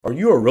Are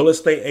you a real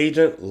estate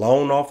agent,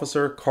 loan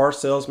officer, car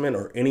salesman,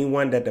 or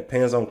anyone that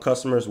depends on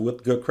customers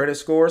with good credit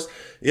scores?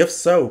 If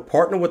so,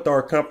 partner with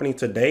our company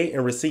today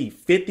and receive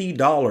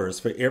 $50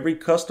 for every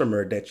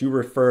customer that you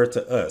refer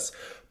to us.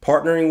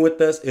 Partnering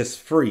with us is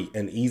free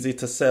and easy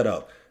to set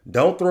up.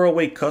 Don't throw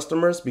away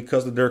customers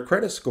because of their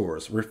credit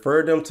scores.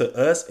 Refer them to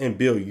us and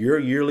build your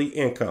yearly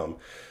income.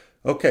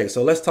 Okay,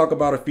 so let's talk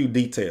about a few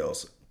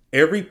details.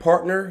 Every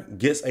partner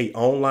gets an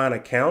online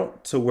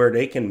account to where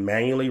they can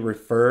manually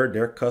refer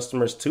their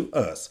customers to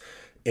us.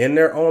 In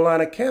their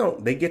online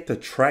account, they get to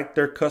track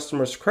their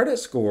customers' credit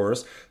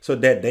scores so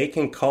that they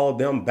can call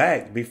them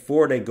back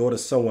before they go to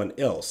someone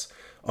else.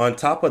 On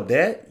top of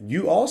that,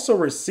 you also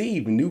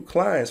receive new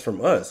clients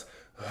from us.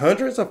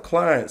 Hundreds of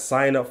clients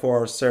sign up for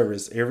our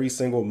service every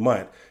single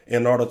month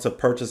in order to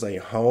purchase a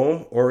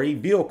home or a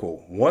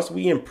vehicle. Once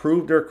we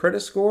improve their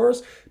credit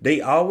scores,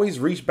 they always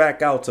reach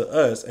back out to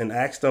us and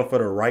ask them for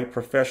the right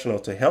professional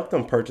to help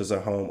them purchase a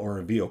home or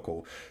a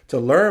vehicle. To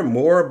learn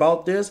more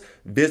about this,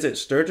 visit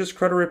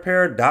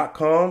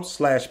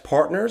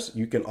SturgisCreditRepair.com/partners.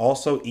 You can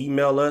also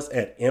email us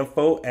at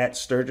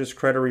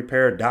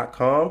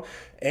info@SturgisCreditRepair.com.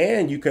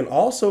 And you can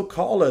also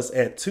call us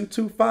at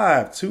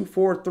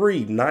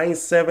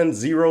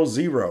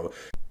 225-243-9700.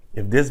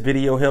 If this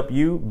video helped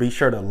you, be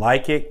sure to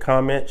like it,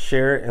 comment,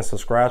 share it, and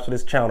subscribe to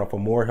this channel for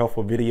more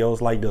helpful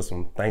videos like this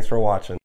one. Thanks for watching.